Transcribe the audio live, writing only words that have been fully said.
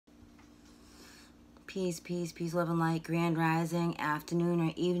Peace, peace, peace, love and light, grand rising, afternoon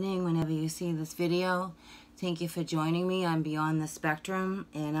or evening, whenever you see this video. Thank you for joining me on Beyond the Spectrum,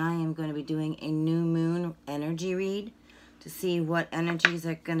 and I am going to be doing a new moon energy read to see what energies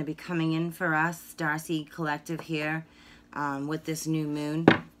are going to be coming in for us, Starseed Collective here, with this new moon.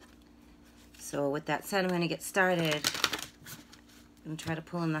 So with that said, I'm going to get started. I'm going to try to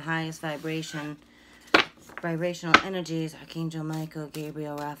pull in the highest vibrational energies, Archangel Michael,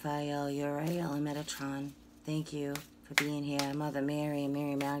 Gabriel, Raphael, Uriel, and Metatron. Thank you for being here. Mother Mary and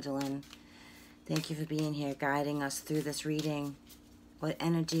Mary Magdalene. Thank you for being here, guiding us through this reading. What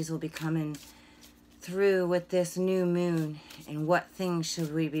energies will be coming through with this new moon, and what things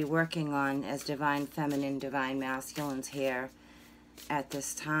should we be working on as divine feminine, divine masculines here at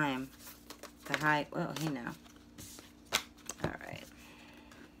this time. Hey now. All right.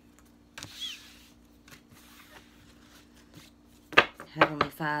 Heavenly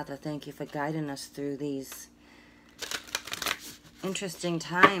Father, thank you for guiding us through these interesting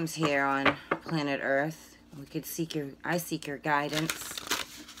times here on planet Earth. I seek your guidance,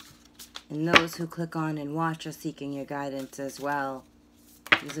 and those who click on and watch are seeking your guidance as well.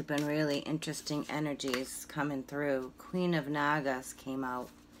 These have been really interesting energies coming through. Queen of Nagas came out,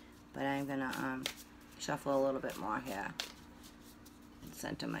 but I'm gonna shuffle a little bit more here and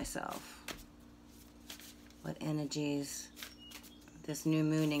center myself. What energies? This new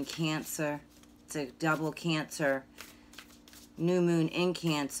moon in Cancer. It's a double Cancer. New moon in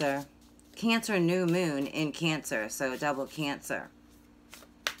Cancer. Cancer, new moon in Cancer. So double Cancer.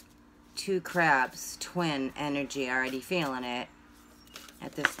 Two crabs. Twin energy. Already feeling it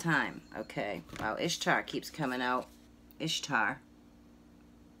at this time. Okay. Wow, Ishtar keeps coming out. Ishtar.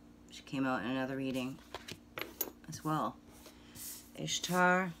 She came out in another reading as well.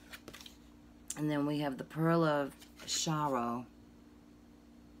 Ishtar. And then we have the Pearl of Sharo.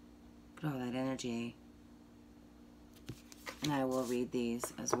 Oh, that energy. And I will read these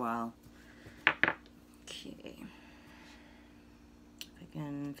as well. Okay. If I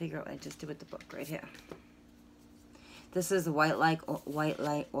can figure out what I just did with the book right here. This is the White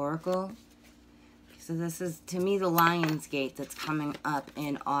Light Oracle. So this is, to me, the Lion's Gate that's coming up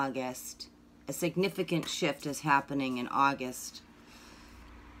in August. A significant shift is happening in August.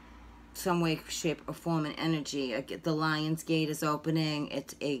 Some way, shape, or form and energy. The Lion's Gate is opening.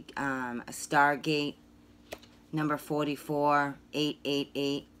 It's a Stargate, number 44,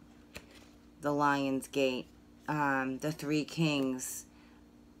 888. The Lion's Gate. The Three Kings.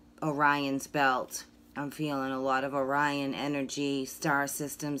 Orion's Belt. I'm feeling a lot of Orion energy, star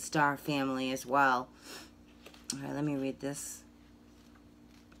system, star family as well. All right, let me read this.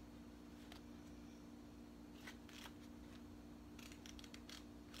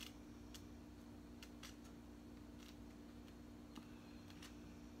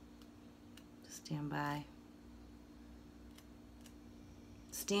 Stand by.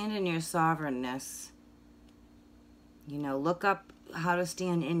 Stand in your sovereignness. You know, look up how to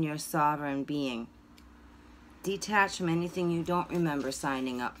stand in your sovereign being. Detach from anything you don't remember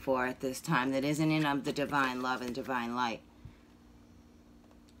signing up for at this time that isn't in of the divine love and divine light.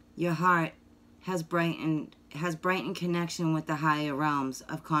 Your heart has brightened connection with the higher realms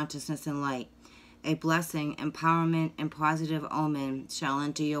of consciousness and light. A blessing, empowerment, and positive omen shall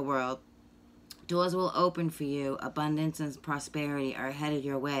enter your world. Doors will open for you. Abundance and prosperity are headed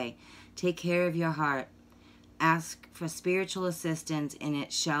your way. Take care of your heart. Ask for spiritual assistance, and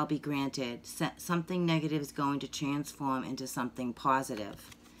it shall be granted. Something negative is going to transform into something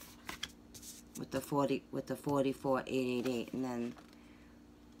positive. With the 44888, and then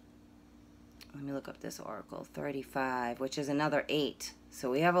let me look up this oracle. 35, which is another 8. So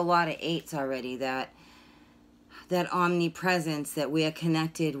we have a lot of 8s already. That omnipresence, that we are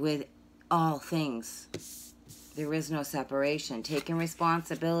connected with all things. There is no separation. Taking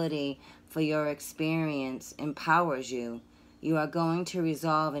responsibility for your experience empowers you. You are going to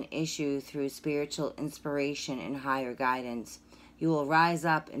resolve an issue through spiritual inspiration and higher guidance. You will rise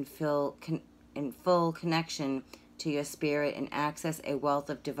up in full connection to your spirit and access a wealth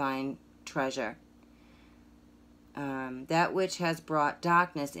of divine treasure. That which has brought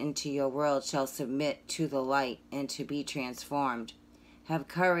darkness into your world shall submit to the light and to be transformed. Have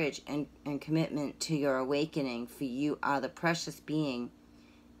courage and commitment to your awakening, for you are the precious being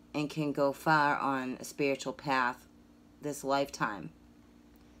and can go far on a spiritual path this lifetime.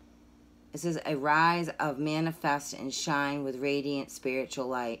 This is a rise of manifest and shine with radiant spiritual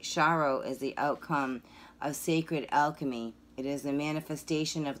light. Sharo is the outcome of sacred alchemy. It is the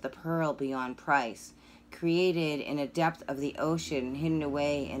manifestation of the pearl beyond price, created in a depth of the ocean, hidden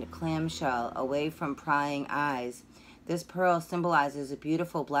away in a clamshell, away from prying eyes. This pearl symbolizes a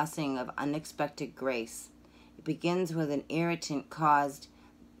beautiful blessing of unexpected grace. It begins with an irritant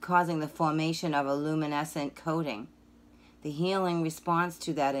causing the formation of a luminescent coating. The healing response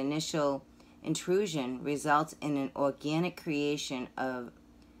to that initial intrusion results in an organic creation of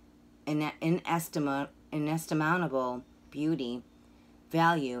inestimable beauty,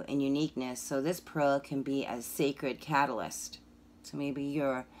 value, and uniqueness. So this pearl can be a sacred catalyst. So maybe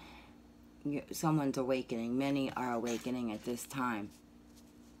someone's awakening. Many are awakening at this time.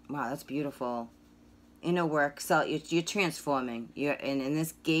 Wow, that's beautiful. Inner work, so you're transforming. In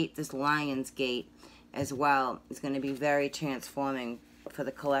this gate, this lion's gate as well, is going to be very transforming for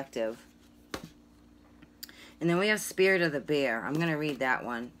the collective. And then we have Spirit of the Bear. I'm going to read that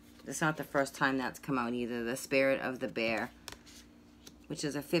one. It's not the first time that's come out either. The Spirit of the Bear, which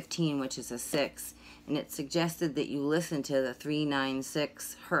is a 15, which is a 6. And it suggested that you listen to the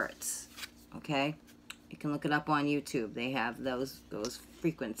 396 hertz. Okay? You can look it up on YouTube. They have those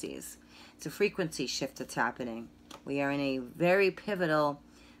frequencies. It's a frequency shift that's happening. We are in a very pivotal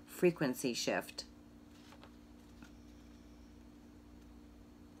frequency shift.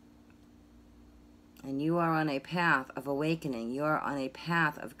 And you are on a path of awakening. You are on a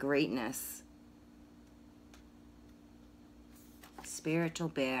path of greatness. Spiritual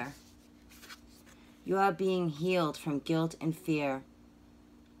Bear. You are being healed from guilt and fear.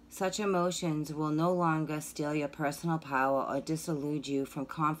 Such emotions will no longer steal your personal power or disillude you from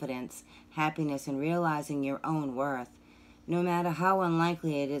confidence, happiness, and realizing your own worth. No matter how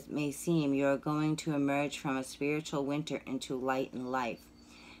unlikely it may seem, you are going to emerge from a spiritual winter into light and life.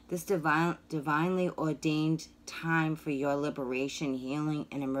 This divinely ordained time for your liberation, healing,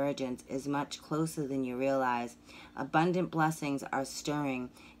 and emergence is much closer than you realize. Abundant blessings are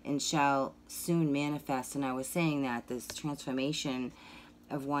stirring and shall soon manifest. And I was saying that this transformation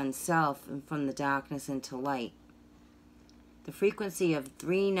of oneself and from the darkness into light. The frequency of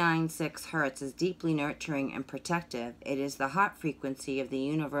 396 hertz is deeply nurturing and protective. It is the heart frequency of the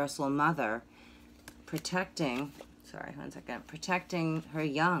universal mother protecting her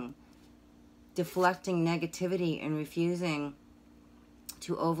young, deflecting negativity and refusing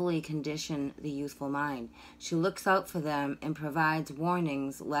to overly condition the youthful mind. She looks out for them and provides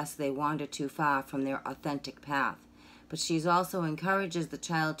warnings lest they wander too far from their authentic path. But she also encourages the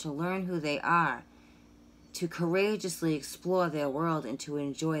child to learn who they are, to courageously explore their world, and to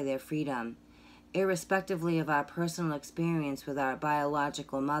enjoy their freedom. Irrespectively of our personal experience with our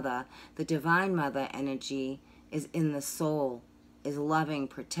biological mother, the divine mother energy is in the soul, is loving,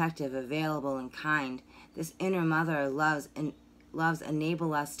 protective, available, and kind. This inner mother loves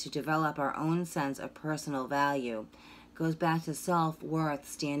enable us to develop our own sense of personal value. Goes back to self-worth,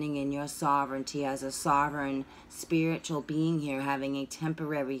 standing in your sovereignty as a sovereign spiritual being here, having a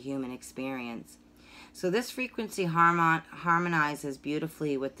temporary human experience. So this frequency harmonizes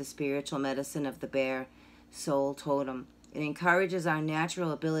beautifully with the spiritual medicine of the bear soul totem. It encourages our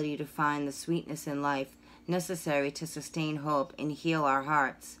natural ability to find the sweetness in life necessary to sustain hope and heal our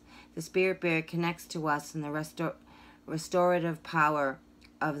hearts. The spirit bear connects to us in the restorative power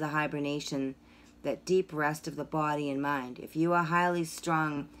of the hibernation, that deep rest of the body and mind. If you are highly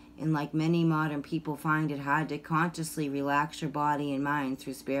strung, and like many modern people find it hard to consciously relax your body and mind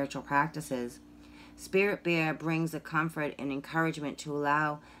through spiritual practices, Spirit Bear brings a comfort and encouragement to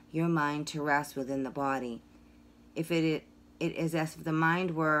allow your mind to rest within the body. It is as if the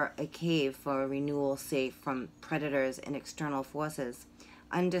mind were a cave for a renewal, safe from predators and external forces,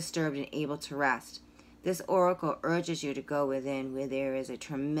 undisturbed and able to rest. This oracle urges you to go within, where there is a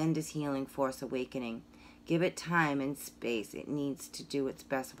tremendous healing force awakening. Give it time and space. It needs to do its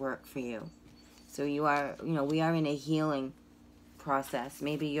best work for you. So we are in a healing process.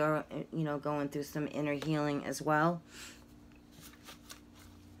 Maybe you're, going through some inner healing as well.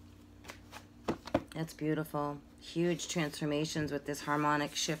 That's beautiful. Huge transformations with this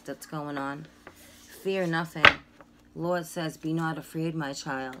harmonic shift that's going on. Fear nothing. Lord says, be not afraid, my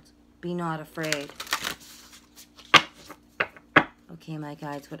child. Be not afraid. Okay, my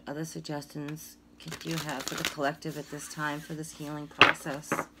guides, what other suggestions do you have for the collective at this time for this healing process?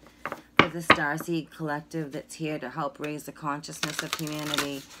 For the Starseed collective that's here to help raise the consciousness of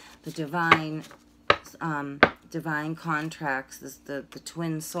humanity, the divine contracts, the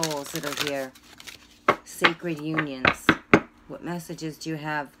twin souls that are here, sacred unions. What messages do you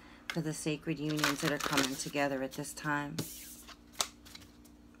have for the sacred unions that are coming together at this time?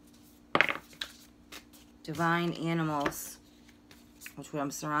 Divine animals, which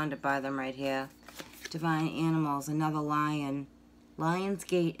I'm surrounded by them right here. Divine animals, another lion. Lion's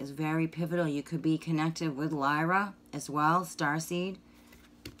Gate is very pivotal. You could be connected with Lyra as well, Starseed.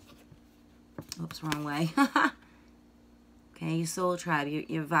 Oops, wrong way. Okay, your soul tribe,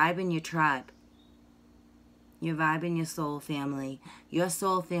 your vibe in your tribe. Your vibe in your soul family. Your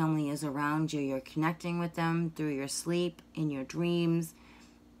soul family is around you. You're connecting with them through your sleep, in your dreams,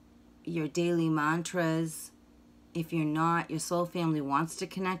 your daily mantras. If you're not, your soul family wants to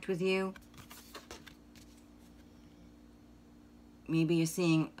connect with you. Maybe you're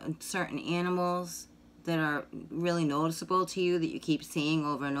seeing certain animals that are really noticeable to you that you keep seeing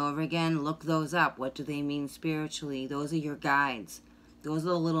over and over again. Look those up. What do they mean spiritually? Those are your guides. Those are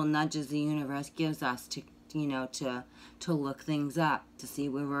the little nudges the universe gives us to, you know, to look things up, to see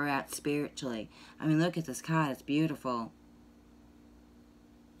where we're at spiritually. I mean, look at this card. It's beautiful.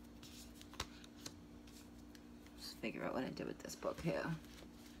 Let's figure out what I did with this book here.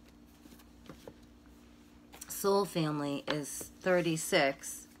 Soul family is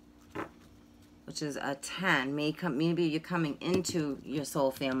 36, which is a 10. Maybe you're coming into your soul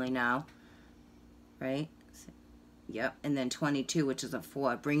family now, right? Yep. And then 22, which is a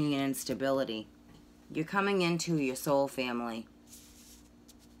 4, bringing in stability. You're coming into your soul family,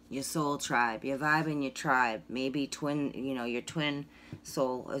 your soul tribe, your vibe in your tribe. Maybe twin, you know, your twin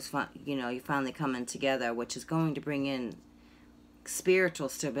soul is, you know, you're finally coming together, which is going to bring in spiritual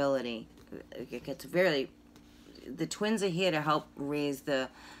stability. It gets very, the twins are here to help raise the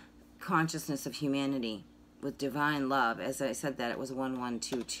consciousness of humanity with divine love. As I said that, it was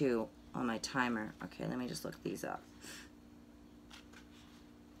 1122 on my timer. Okay, let me just look these up.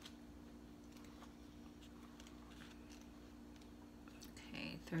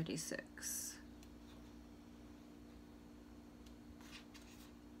 Okay, 36.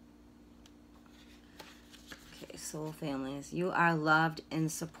 Okay, soul families. You are loved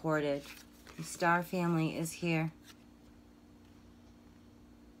and supported. The star family is here.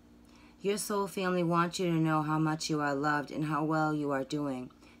 Your soul family wants you to know how much you are loved and how well you are doing.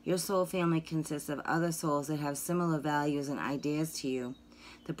 Your soul family consists of other souls that have similar values and ideas to you.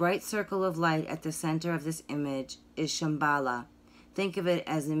 The bright circle of light at the center of this image is Shambhala. Think of it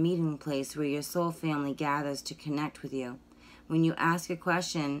as a meeting place where your soul family gathers to connect with you. When you ask a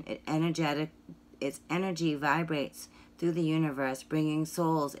question, its energy vibrates through the universe, bringing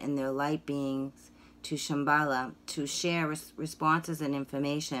souls and their light beings to Shambhala to share responses and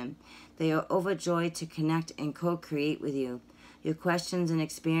information. They are overjoyed to connect and co-create with you. Your questions and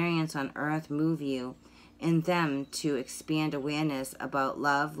experience on earth move you and them to expand awareness about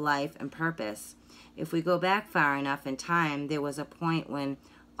love, life, and purpose. If we go back far enough in time, there was a point when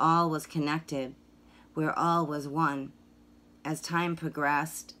all was connected, where all was one. As time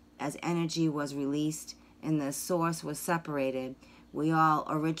progressed, as energy was released and the source was separated, we all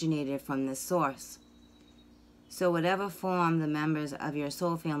originated from this source. So whatever form the members of your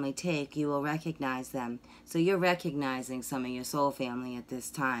soul family take, you will recognize them. So you're recognizing some of your soul family at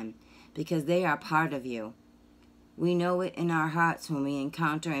this time because they are part of you. We know it in our hearts when we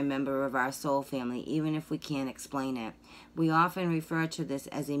encounter a member of our soul family, even if we can't explain it. We often refer to this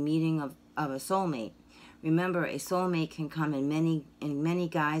as a meeting of a soulmate. Remember, a soulmate can come in many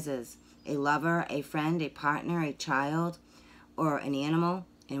guises. A lover, a friend, a partner, a child, or an animal.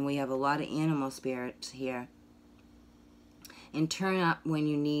 And we have a lot of animal spirits here. And turn up when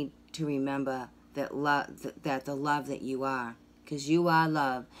you need to remember that the love that you are. Because you are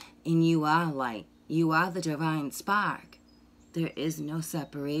love and you are light. You are the divine spark. There is no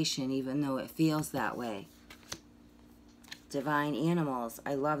separation, even though it feels that way. Divine animals.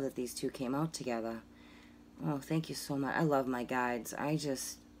 I love that these two came out together. Oh, thank you so much. I love my guides.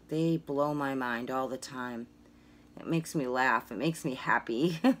 They blow my mind all the time. It makes me laugh. It makes me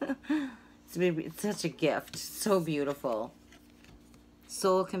happy. It's such a gift. So beautiful.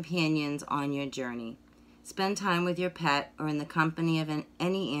 Soul companions on your journey. Spend time with your pet or in the company of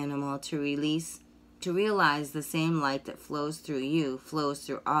any animal to realize the same light that flows through you flows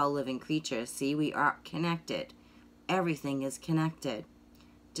through all living creatures. See, we are connected. Everything is connected.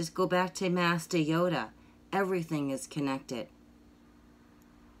 Just go back to Master Yoda. Everything is connected.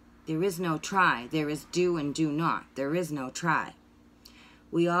 There is no try. There is do and do not. There is no try.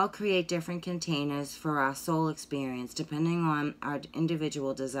 We all create different containers for our soul experience depending on our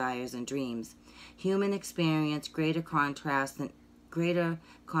individual desires and dreams. Human experience greater contrast than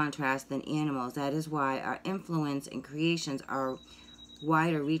animals. That is why our influence and creations are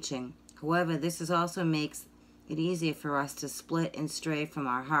wider reaching. However, this also makes it easier for us to split and stray from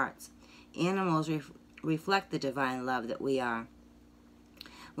our hearts. Animals reflect the divine love that we are.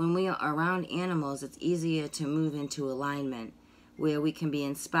 When we are around animals, it's easier to move into alignment, where we can be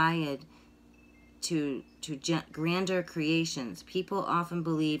inspired to grander creations. People often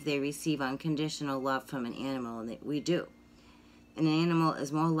believe they receive unconditional love from an animal, and we do. An animal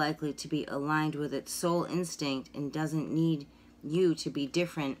is more likely to be aligned with its soul instinct and doesn't need you to be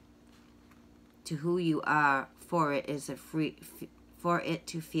different to who you are for it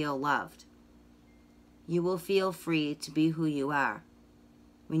to feel loved. You will feel free to be who you are.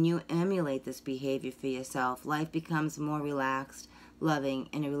 When you emulate this behavior for yourself, life becomes more relaxed, loving,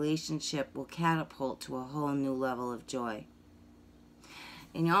 and a relationship will catapult to a whole new level of joy.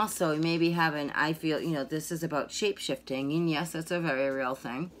 And also, you may be having, I feel, this is about shape-shifting, and yes, that's a very real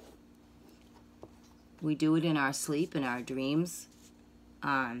thing. We do it in our sleep, in our dreams.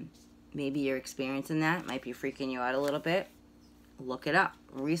 Maybe you're experiencing that. It might be freaking you out a little bit. Look it up.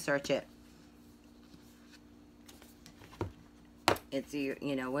 Research it. It's,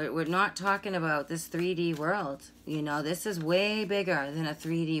 we're not talking about this 3D world. This is way bigger than a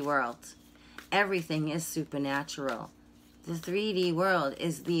 3D world. Everything is supernatural. The 3D world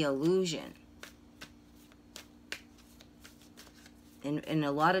is the illusion. And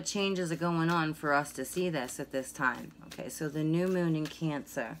a lot of changes are going on for us to see this at this time. Okay, so the new moon in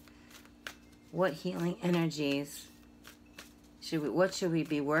Cancer. What healing energies what should we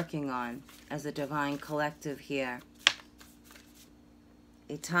be working on as a divine collective here?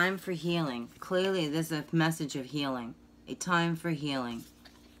 A time for healing. Clearly, there's a message of healing. A time for healing.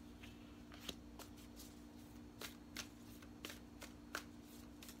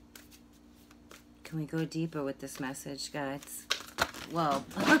 Can we go deeper with this message, guys? Whoa.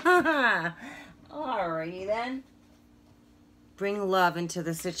 Alrighty then. Bring love into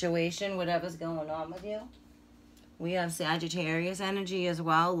the situation, whatever's going on with you. We have Sagittarius energy as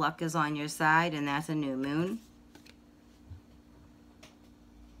well. Luck is on your side, and that's a new moon.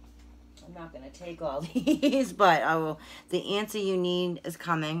 I'm not going to take all these, but I will. The answer you need is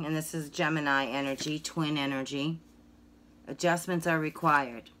coming, and this is Gemini energy, twin energy. Adjustments are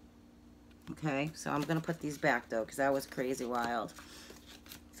required. Okay, so I'm going to put these back, though, because that was crazy wild.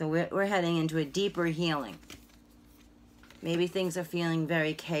 So we're heading into a deeper healing. Maybe things are feeling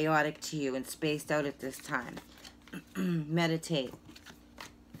very chaotic to you and spaced out at this time. Meditate.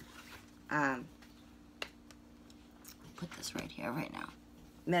 Put this right here, right now.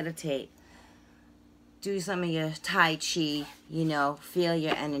 Meditate. Do some of your Tai Chi, feel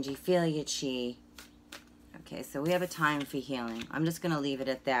your energy, feel your Chi. Okay, so we have a time for healing. I'm just going to leave it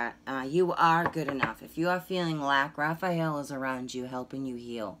at that. You are good enough. If you are feeling lack, Raphael is around you helping you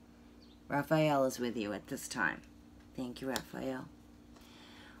heal. Raphael is with you at this time. Thank you, Raphael.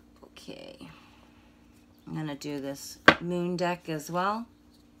 Okay. I'm going to do this moon deck as well.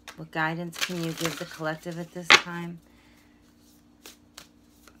 What guidance can you give the collective at this time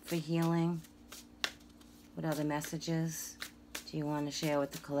for healing? What other messages do you want to share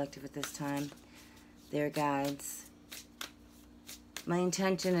with the collective at this time? Their guides. My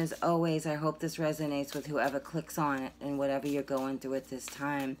intention is always, I hope this resonates with whoever clicks on it and whatever you're going through at this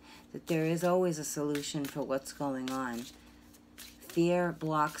time, that there is always a solution for what's going on. Fear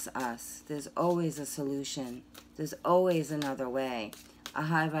blocks us. There's always a solution. There's always another way, a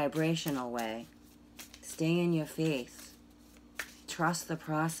high vibrational way. Stay in your faith. Trust the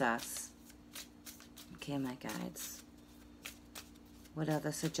process. Okay, my guides. What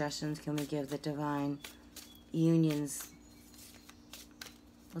other suggestions can we give the divine unions?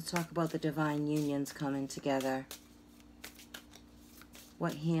 Let's talk about the divine unions coming together.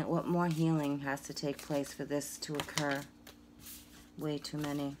 What more healing has to take place for this to occur? Way too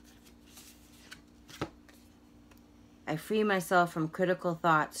many. I free myself from critical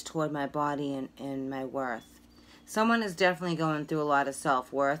thoughts toward my body and my worth. Someone is definitely going through a lot of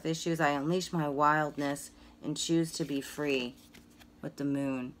self-worth issues. I unleash my wildness and choose to be free with the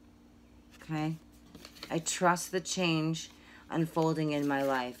moon. Okay? I trust the change unfolding in my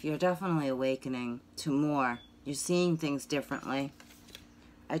life. You're definitely awakening to more. You're seeing things differently.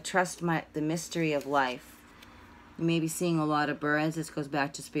 I trust the mystery of life. You may be seeing a lot of birds. This goes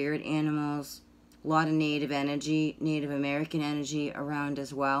back to spirit animals. A lot of Native energy, Native American energy around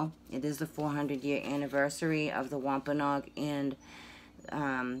as well. It is the 400-year anniversary of the Wampanoag and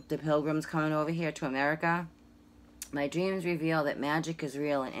the Pilgrims coming over here to America. My dreams reveal that magic is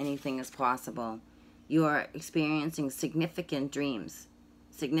real and anything is possible. You are experiencing significant dreams,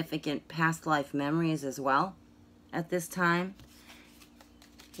 significant past life memories as well at this time.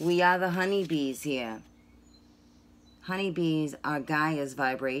 We are the honeybees here. Honeybees are Gaia's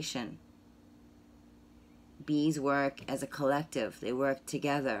vibration. Bees work as a collective. They work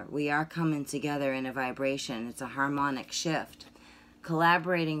together. We are coming together in a vibration. It's a harmonic shift.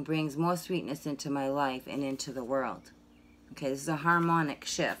 Collaborating brings more sweetness into my life and into the world. Okay, this is a harmonic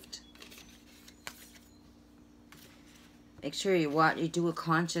shift. Make sure you do a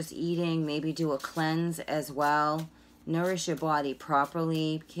conscious eating, maybe do a cleanse as well. Nourish your body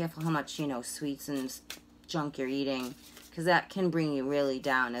properly. Be careful how much, you know, sweets and junk you're eating, because that can bring you really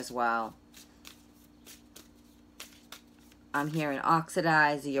down as well. I'm hearing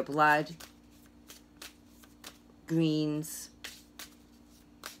oxidize your blood. Greens.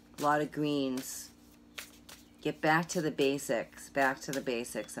 A lot of greens. Get back to the basics. Back to the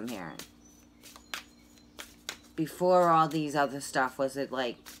basics, I'm hearing. Before all these other stuff, was it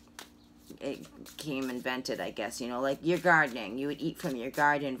like, it came invented, I guess, you know, like your gardening. You would eat from your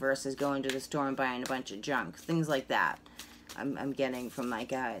garden versus going to the store and buying a bunch of junk. Things like that I'm getting from my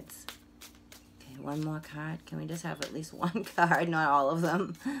guides. Okay, one more card. Can we just have at least one card, not all of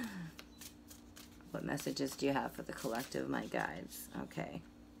them? What messages do you have for the collective, my guides? Okay.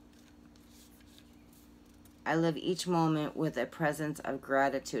 I live each moment with a presence of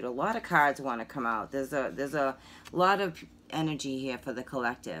gratitude. A lot of cards want to come out. There's a lot of energy here for the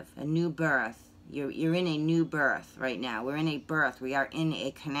collective. A new birth. You're in a new birth right now. We're in a birth. We are in a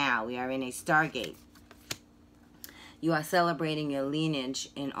canal. We are in a stargate. You are celebrating your lineage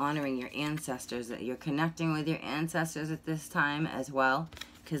and honoring your ancestors. You're connecting with your ancestors at this time as well,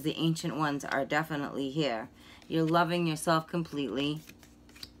 because the ancient ones are definitely here. You're loving yourself completely.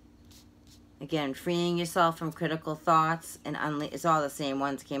 Again, freeing yourself from critical thoughts, and it's all the same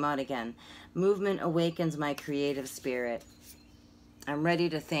ones came out again. Movement awakens my creative spirit. I'm ready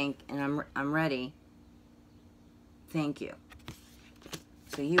to think, and I'm ready. Thank you.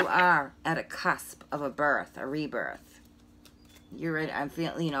 So you are at a cusp of a birth, a rebirth. You're ready. I'm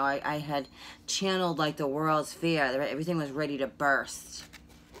feeling, you know, I had channeled like the World's Fair. Everything was ready to burst.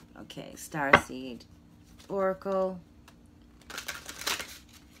 Okay, Starseed, Oracle.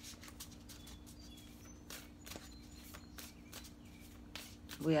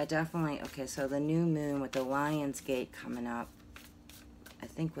 We are definitely, okay, so the new moon with the Lion's Gate coming up, I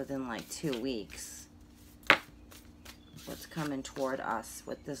think within like 2 weeks. What's coming toward us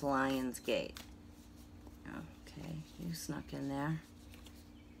with this Lion's Gate? Okay, you snuck in there.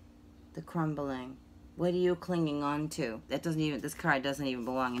 The crumbling. What are you clinging on to? That doesn't even, this card doesn't even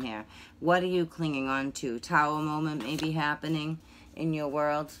belong in here. What are you clinging on to? Tower moment may be happening in your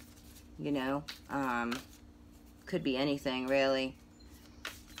world. You know, could be anything really.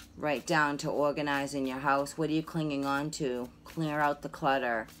 Right down to organizing your house. What are you clinging on to? Clear out the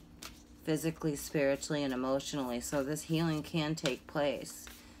clutter. Physically, spiritually, and emotionally. So this healing can take place.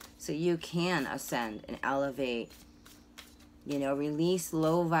 So you can ascend and elevate. You know, release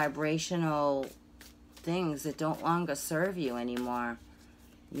low vibrational things that don't longer serve you anymore.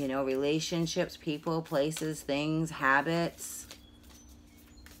 You know, relationships, people, places, things, habits.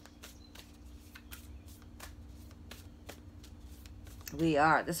 We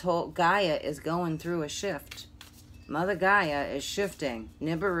are. This whole Gaia is going through a shift. Mother Gaia is shifting.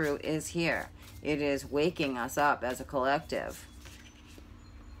 Nibiru is here. It is waking us up as a collective.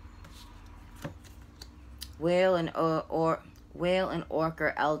 Whale and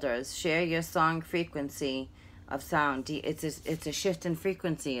Orca elders, share your song frequency of sound. It's a shift in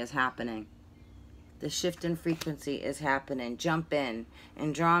frequency is happening. The shift in frequency is happening. Jump in.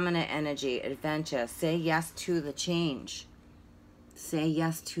 Andromeda energy, adventure. Say yes to the change. Say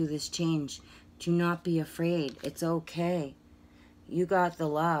yes to this change. Do not be afraid. It's okay. You got the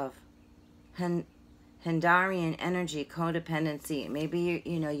love. Hendarian energy, codependency. Maybe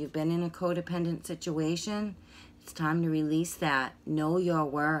you know you've been in a codependent situation. It's time to release that. Know your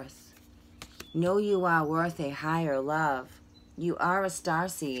worth. Know you are worth a higher love. You are a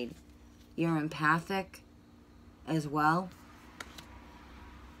starseed. You're empathic as well.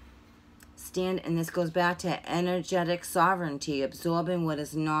 Stand, and this goes back to energetic sovereignty, absorbing what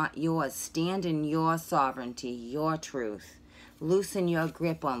is not yours. Stand in your sovereignty, your truth. Loosen your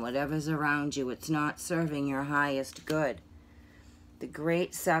grip on whatever's around you. It's not serving your highest good. The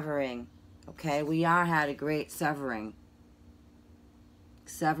great severing. Okay, we are had a great severing.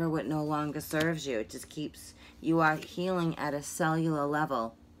 Sever what no longer serves you. It just keeps, you are healing at a cellular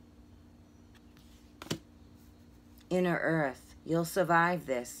level. Inner Earth. You'll survive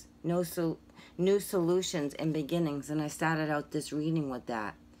this. New solutions and beginnings. And I started out this reading with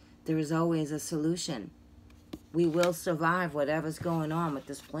that. There is always a solution. We will survive whatever's going on with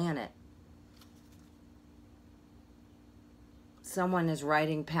this planet. Someone is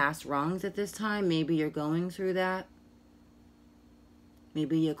righting past wrongs at this time. Maybe you're going through that.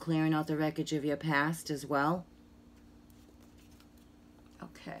 Maybe you're clearing out the wreckage of your past as well.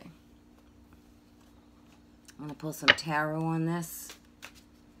 Okay. I'm going to pull some tarot on this.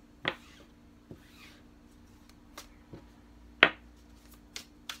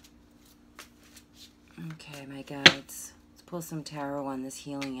 Okay, my guides. Let's pull some tarot on this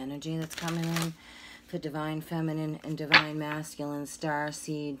healing energy that's coming in for divine feminine and divine masculine star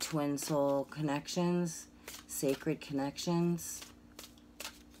seed twin soul connections, sacred connections.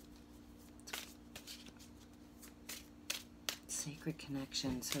 Sacred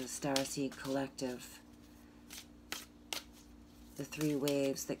connections for the Starseed Collective. The 3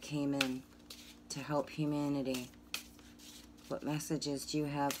 waves that came in to help humanity. What messages do you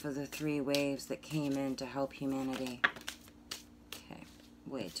have for the 3 waves that came in to help humanity? Okay,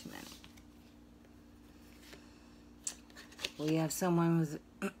 way too many. We have someone with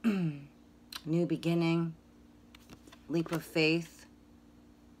new beginning, leap of faith.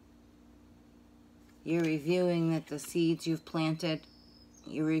 You're reviewing that the seeds you've planted.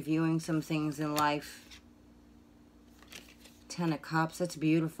 You're reviewing some things in life. 10 of Cups, that's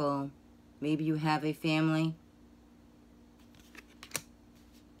beautiful. Maybe you have a family.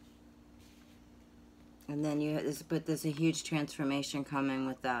 And then but there's a huge transformation coming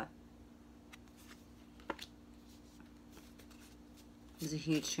with that. There's a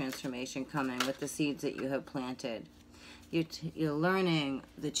huge transformation coming with the seeds that you have planted. You're learning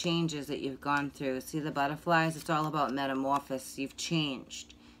the changes that you've gone through. See the butterflies? It's all about metamorphosis. You've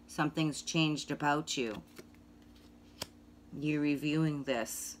changed. Something's changed about you. You're reviewing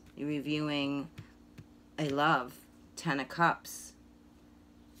this. You're reviewing a love. 10 of Cups.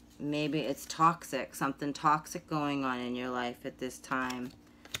 Maybe it's toxic. Something toxic going on in your life at this time.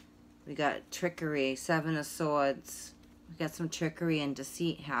 We got trickery. 7 of Swords. We got some trickery and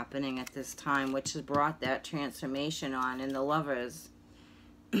deceit happening at this time, which has brought that transformation on in the Lovers.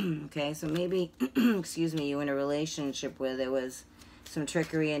 Okay, so maybe, excuse me, you're in a relationship where there was some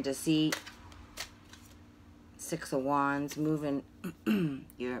trickery and deceit. 6 of Wands, moving,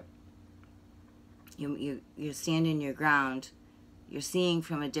 you're standing your ground. You're seeing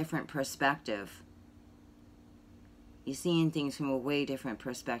from a different perspective. You're seeing things from a way different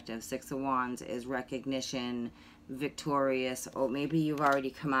perspective. 6 of Wands is recognition, victorious, or maybe you've already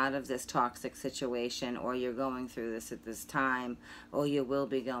come out of this toxic situation, or you're going through this at this time, or you will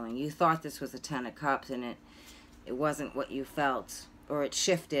be going. You thought this was a 10 of Cups and it wasn't what you felt, or it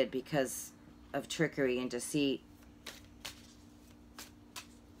shifted because of trickery and deceit.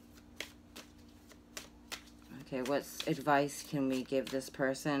 Okay, what advice can we give this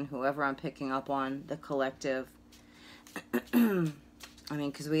person, whoever I'm picking up on, the collective? I mean,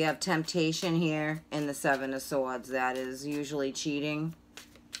 because we have temptation here in the 7 of Swords. That is usually cheating.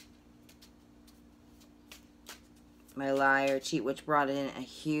 My liar, cheat, which brought in a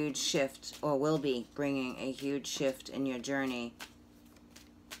huge shift, or will be bringing a huge shift in your journey.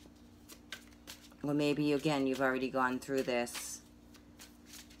 Or maybe, again, you've already gone through this.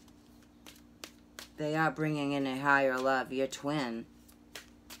 They are bringing in a higher love, your twin.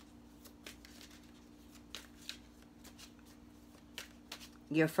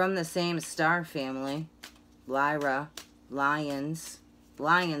 You're from the same star family. Lyra, Lions.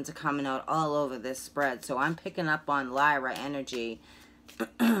 Lions are coming out all over this spread. So I'm picking up on Lyra energy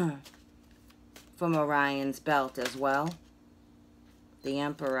from Orion's belt as well. The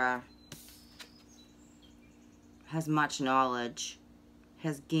Emperor has much knowledge,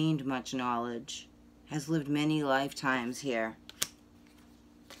 has gained much knowledge, has lived many lifetimes here.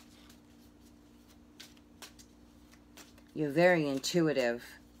 You're very intuitive.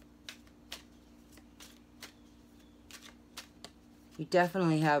 You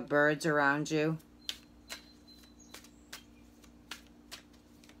definitely have birds around you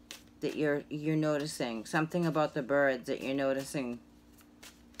that you're noticing. Something about the birds that you're noticing.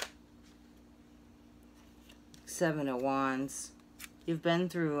 7 of Wands. You've been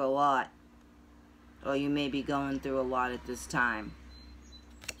through a lot. Or you may be going through a lot at this time.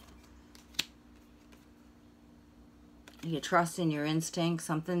 You trust in your instincts,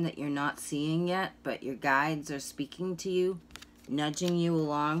 something that you're not seeing yet, but your guides are speaking to you, nudging you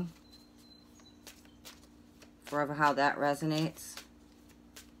along. Forever how that resonates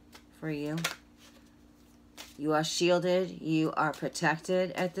for you. You are shielded. You are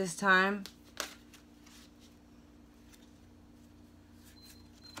protected at this time.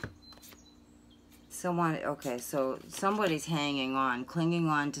 Okay, so somebody's hanging on, clinging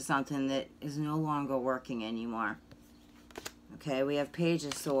on to something that is no longer working anymore. Okay, we have Page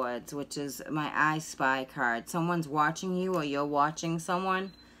of Swords, which is my I Spy card. Someone's watching you, or you're watching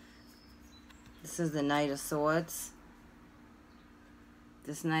someone. This is the Knight of Swords.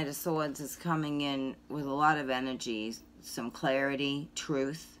 This Knight of Swords is coming in with a lot of energy, some clarity,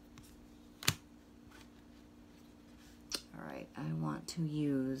 truth. Alright, I want to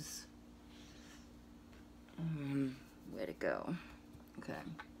use... where to go? Okay.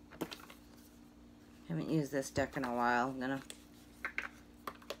 Haven't used this deck in a while. I'm gonna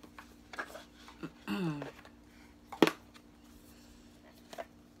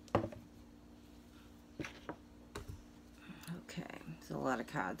there's a lot of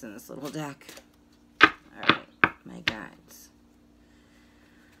cards in this little deck. Alright, my guides.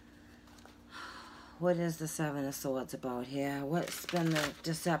 What is the Seven of Swords about here? What's been the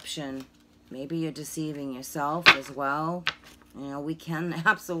deception? Maybe you're deceiving yourself as well. You know, we can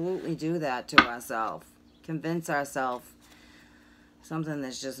absolutely do that to ourselves. Convince ourselves something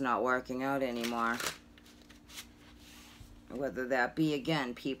that's just not working out anymore. Whether that be,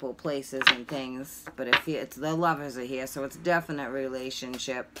 again, people, places, and things. But if it's the lovers are here, so it's definite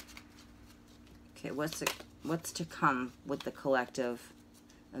relationship. Okay, what's to come with the collective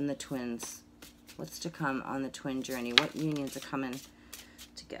and the twins? What's to come on the twin journey? What unions are coming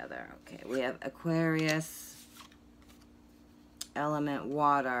together? Okay, we have Aquarius, element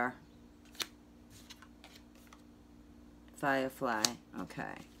water, Firefly.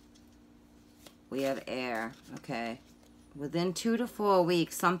 Okay. We have air. Okay. Within 2 to 4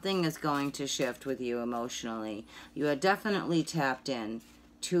 weeks, something is going to shift with you emotionally. You are definitely tapped in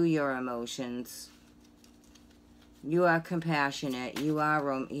to your emotions. You are compassionate. You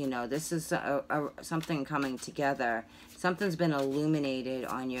are, you know, this is something coming together. Something's been illuminated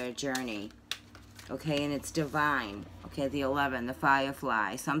on your journey. Okay, and it's divine. Okay, the 11, the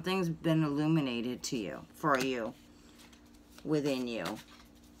Firefly. Something's been illuminated to you, for you, within you.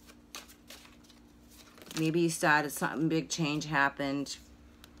 Maybe you started something, big change happened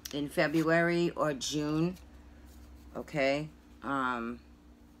in February or June. Okay,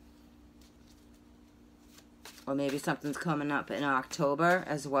 or maybe something's coming up in October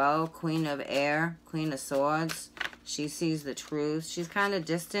as well. Queen of Air, Queen of Swords. She sees the truth. She's kind of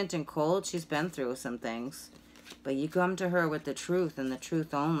distant and cold. She's been through some things. But you come to her with the truth and the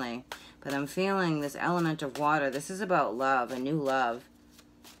truth only. But I'm feeling this element of water. This is about love, a new love.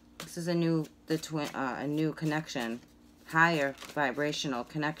 This is a new connection. Higher vibrational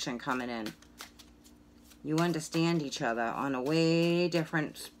connection coming in. You understand each other on a way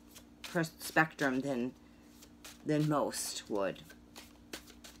different spectrum than most would.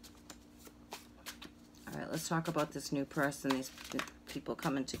 Alright, let's talk about this new person, these people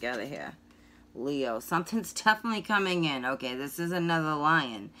coming together here. Leo, something's definitely coming in. Okay, this is another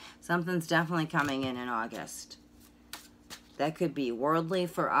lion. Something's definitely coming in August. That could be worldly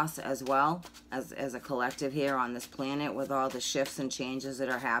for us as well, as a collective here on this planet with all the shifts and changes that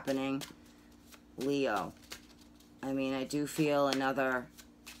are happening. Leo. I mean, I do feel another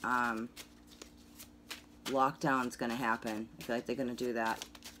lockdown's going to happen. I feel like they're going to do that.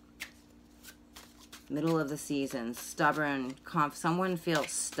 Middle of the season. Stubborn. Someone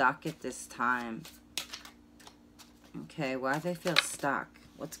feels stuck at this time. Okay, why do they feel stuck?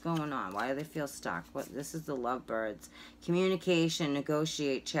 What's going on? Why do they feel stuck? This is the lovebirds. Communication,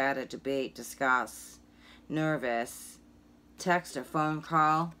 negotiate, chatter, debate, discuss. Nervous. Text or phone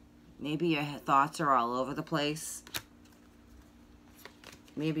call. Maybe your thoughts are all over the place.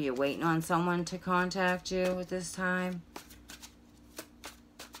 Maybe you're waiting on someone to contact you at this time.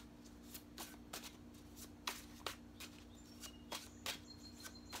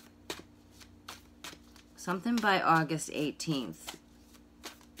 Something by August 18th.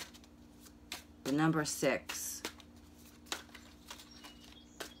 The number 6.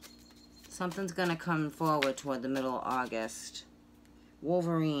 Something's going to come forward toward the middle of August.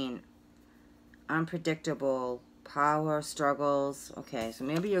 Wolverine. Unpredictable. Power, struggles. Okay, so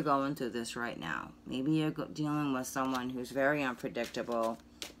maybe you're going through this right now. Maybe you're dealing with someone who's very unpredictable.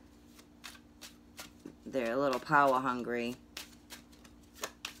 They're a little power hungry.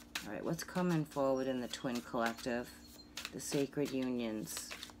 Alright, what's coming forward in the twin collective? The sacred unions.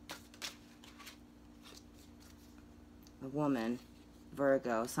 A woman.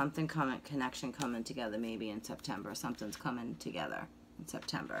 Virgo. Something coming, connection coming together maybe in September. Something's coming together in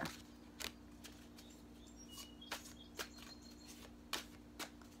September.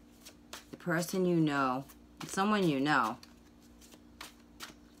 The person you know. Someone you know.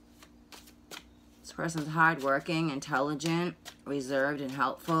 This person's hardworking, intelligent, reserved and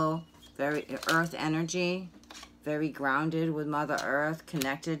helpful, very earth energy, very grounded with Mother Earth,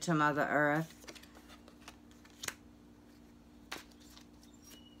 connected to Mother Earth.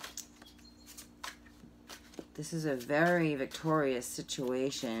 This is a very victorious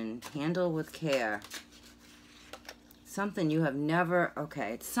situation. Handle with care. Something you have never,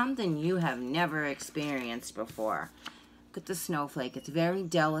 okay, it's something you have never experienced before. Look at the snowflake. It's very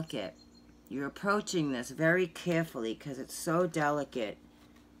delicate. You're approaching this very carefully because it's so delicate.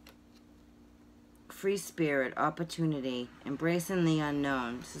 Free spirit, opportunity, embracing the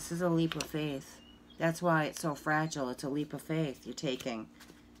unknown. This is a leap of faith. That's why it's so fragile. It's a leap of faith you're taking.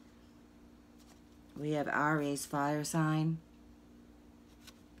 We have Aries, fire sign.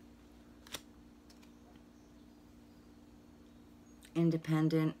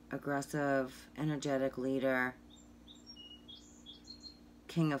 Independent, aggressive, energetic leader.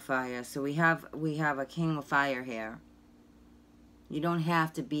 King of fire. So we have a king of fire here. You don't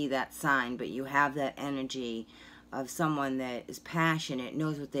have to be that sign, but you have that energy of someone that is passionate,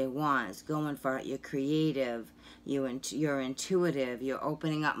 knows what they want, is going for it. You're creative, you're intuitive, you're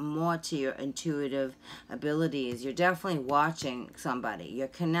opening up more to your intuitive abilities. You're definitely watching somebody. You're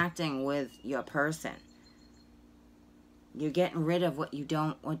connecting with your person. You're getting rid of what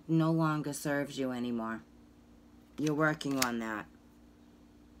no longer serves you anymore. You're working on that.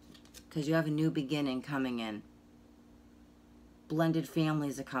 Because you have a new beginning coming in. Blended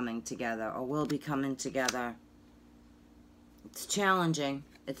families are coming together, or will be coming together. It's challenging.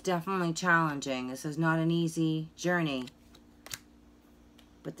 It's definitely challenging. This is not an easy journey.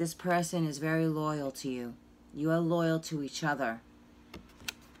 But this person is very loyal to you. You are loyal to each other.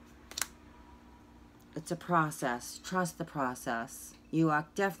 It's a process. Trust the process. You are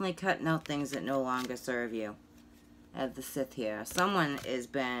definitely cutting out things that no longer serve you. I have the Sith here. Someone has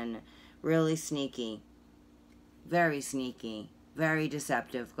been really sneaky. Very sneaky. Very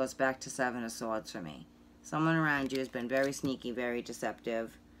deceptive. Goes back to Seven of Swords for me. Someone around you has been very sneaky, very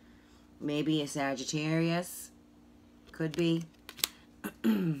deceptive. Maybe a Sagittarius. Could be.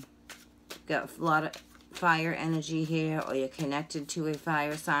 Got a lot of fire energy here, or you're connected to a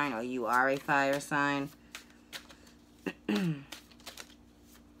fire sign, or you are a fire sign.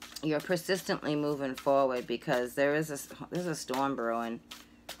 You're persistently moving forward because there's a storm brewing.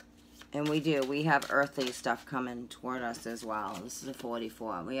 And we have earthly stuff coming toward us as well. This is a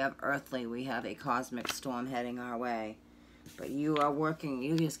 44. We have earthly, we have a cosmic storm heading our way. But you are working,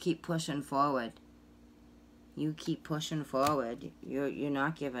 you just keep pushing forward. You keep pushing forward. You're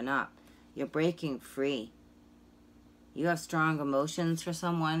not giving up. You're breaking free. You have strong emotions for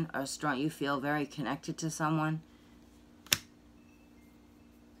someone, or you feel very connected to someone.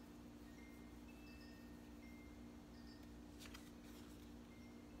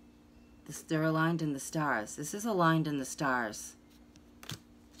 They're aligned in the stars. This is aligned in the stars.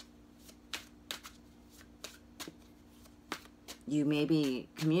 You maybe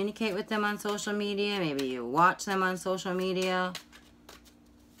communicate with them on social media. Maybe you watch them on social media.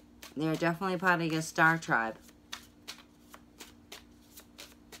 They're definitely part of your star tribe.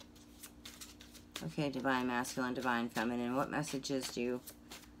 Okay, divine masculine, divine feminine. What messages do you...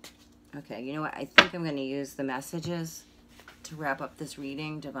 Okay, you know what? I think I'm going to use the messages to wrap up this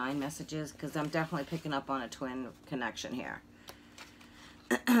reading, divine messages, because I'm definitely picking up on a twin connection here.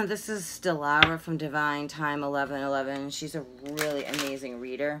 This is Stellara from Divine Time 1111. She's a really amazing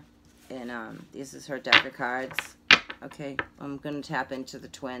reader, and this is her deck of cards. Okay, I'm going to tap into the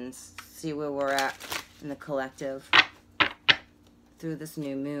twins, see where we're at in the collective through this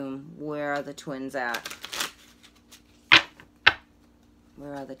new moon. Where are the twins at?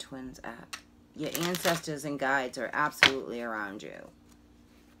 Where are the twins at? Your ancestors and guides are absolutely around you.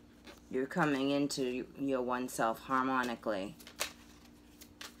 You're coming into your one self harmonically.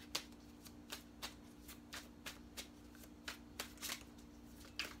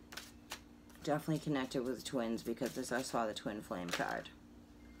 Definitely connected with twins because I saw the twin flame card.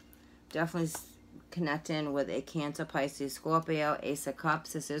 Definitely connecting with a Cancer, Pisces, Scorpio, Ace of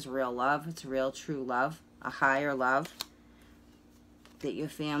Cups. This is real love. It's real true love. A higher love. That your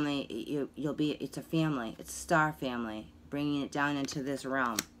family, it's a family. It's a star family. Bringing it down into this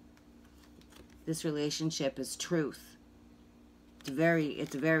realm. This relationship is truth.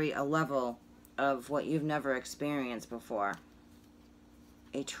 It's very a level of what you've never experienced before.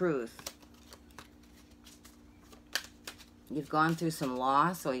 A truth. You've gone through some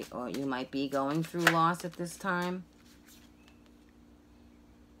loss, or you might be going through loss at this time.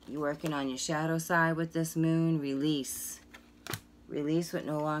 You're working on your shadow side with this moon. Release. Release what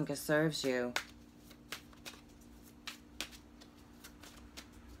no longer serves you.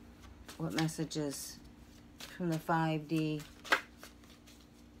 What messages from the 5D?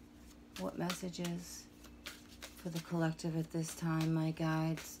 What messages for the collective at this time, my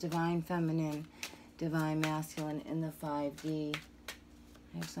guides? Divine feminine, divine masculine in the 5D.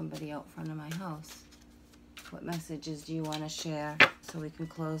 I have somebody out front of my house. What messages do you want to share so we can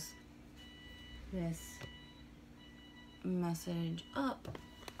close this message up?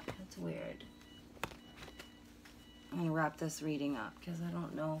 That's weird. I'm going to wrap this reading up because I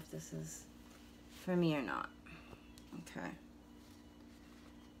don't know if this is for me or not. Okay.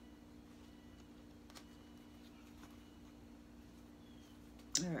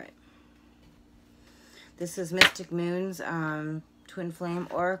 All right. This is Mystic Moon's Twin Flame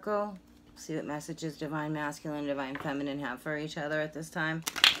Oracle. See what messages Divine Masculine, Divine Feminine have for each other at this time.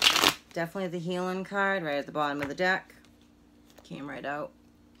 Definitely the healing card right at the bottom of the deck. Came right out.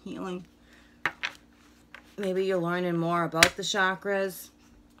 Healing. Maybe you're learning more about the chakras.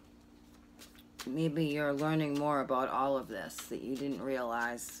 Maybe you're learning more about all of this that you didn't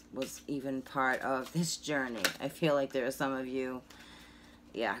realize was even part of this journey. I feel like there are some of you,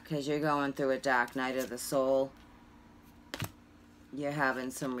 yeah, because you're going through a dark night of the soul. You're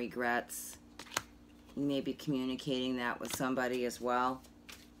having some regrets. You may be communicating that with somebody as well.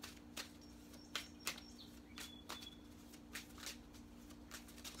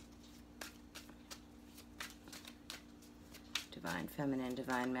 Divine Feminine,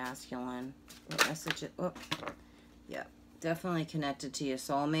 Divine Masculine. What message? Oh, yeah. Definitely connected to your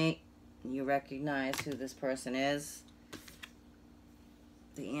soulmate. You recognize who this person is.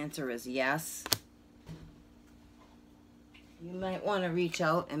 The answer is yes. You might want to reach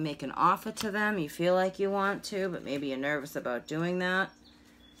out and make an offer to them. You feel like you want to, but maybe you're nervous about doing that.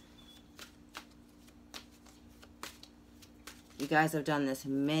 You guys have done this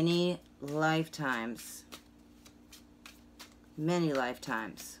many lifetimes. Many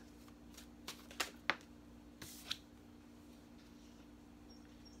lifetimes.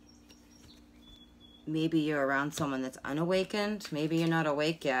 Maybe you're around someone that's unawakened. Maybe you're not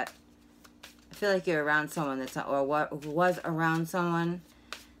awake yet. I feel like you're around someone that's, or what was around someone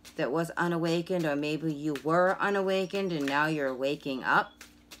that was unawakened, or maybe you were unawakened and now you're waking up.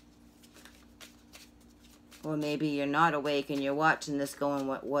 Or maybe you're not awake and you're watching this going,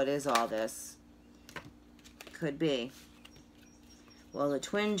 what is all this? Could be. Well, the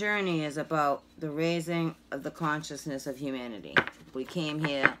twin journey is about the raising of the consciousness of humanity. We came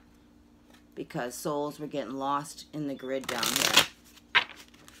here because souls were getting lost in the grid down here.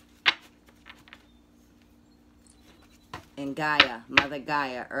 And Gaia, Mother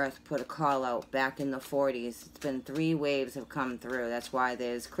Gaia, Earth put a call out back in the 40s. It's been 3 waves have come through. That's why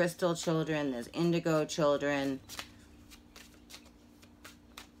there's crystal children, there's indigo children.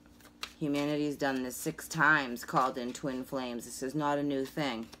 Humanity's done this 6 times, called in twin flames. This is not a new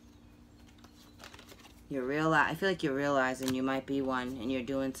thing. I feel like you're realizing you might be one, and you're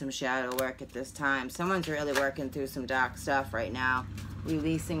doing some shadow work at this time. Someone's really working through some dark stuff right now,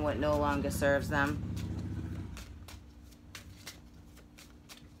 releasing what no longer serves them.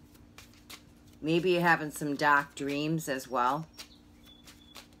 Maybe you're having some dark dreams as well.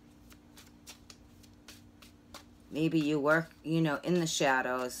 Maybe you work, you know, in the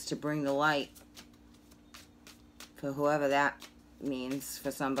shadows to bring the light for whoever that means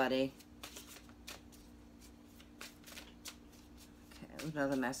for somebody. Okay, what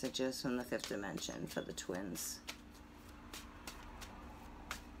other messages from the 5th dimension for the twins?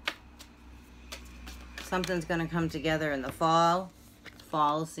 Something's going to come together in the fall.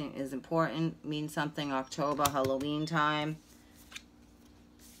 Fall is important, means something. October, Halloween time.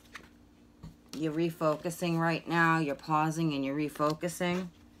 You're refocusing right now. You're pausing and you're refocusing.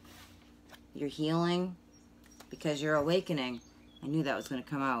 You're healing because you're awakening. I knew that was going to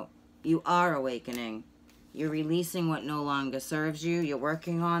come out. You are awakening. You're releasing what no longer serves you. You're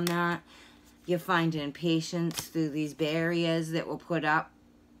working on that. You're finding patience through these barriers that were put up.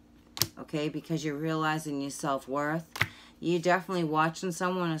 Okay, because you're realizing your self-worth. You're definitely watching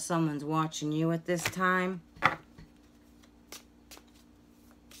someone, or someone's watching you at this time.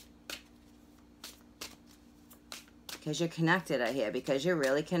 Because you're connected, I hear. Because you're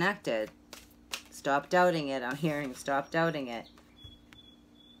really connected. Stop doubting it. I'm hearing stop doubting it.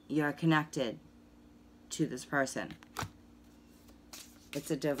 You're connected to this person. It's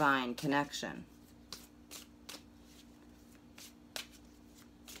a divine connection.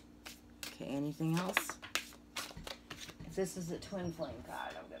 Okay, anything else? If this is a twin flame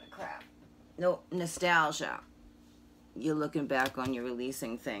card, I'm gonna crap. Nope, nostalgia. You're looking back on your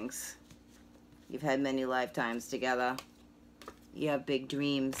releasing things. You've had many lifetimes together. You have big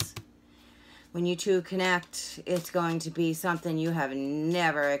dreams. When you two connect, it's going to be something you have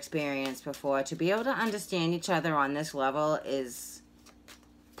never experienced before. To be able to understand each other on this level is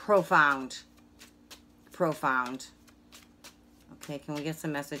profound. Profound. Okay, can we get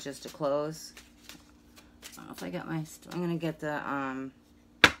some messages to close? I don't know if I got my... I'm going to get the...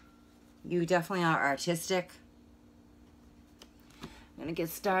 you definitely are artistic. I'm going to get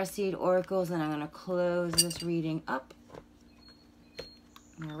Starseed Oracles, and I'm going to close this reading up.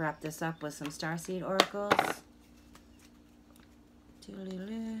 I'm going to wrap this up with some Starseed Oracles.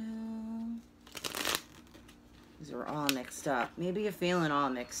 These are all mixed up. Maybe you're feeling all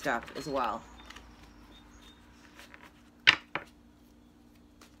mixed up as well.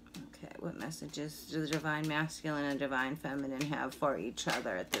 Okay, What messages do the divine masculine and divine feminine have for each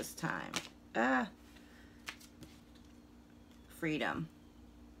other at this time? Freedom.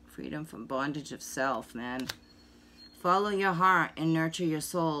 Freedom from bondage of self, man. Follow your heart and nurture your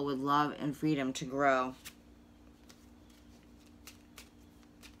soul with love and freedom to grow.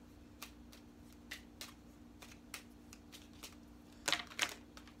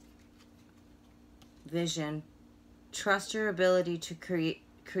 Vision. Trust your ability to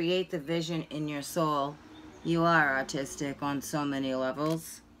create the vision in your soul. You are artistic on so many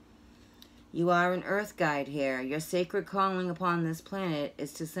levels. You are an earth guide here. Your sacred calling upon this planet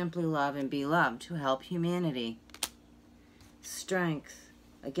is to simply love and be loved, to help humanity. Strength.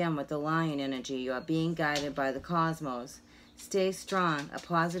 Again, with the lion energy, you are being guided by the cosmos. Stay strong. A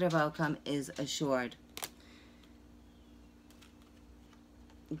positive outcome is assured.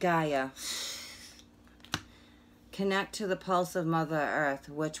 Gaia. Connect to the pulse of Mother Earth,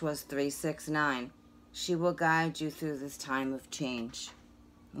 which was 369. She will guide you through this time of change.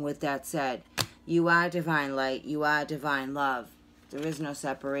 With that said, you are divine light. You are divine love. There is no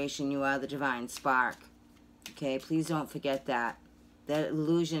separation. You are the divine spark. Okay, please don't forget that. That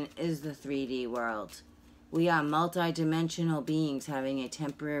illusion is the 3D world. We are multidimensional beings having a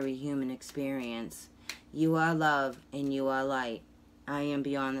temporary human experience. You are love and you are light. I am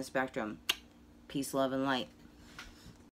beyond the spectrum. Peace, love, and light.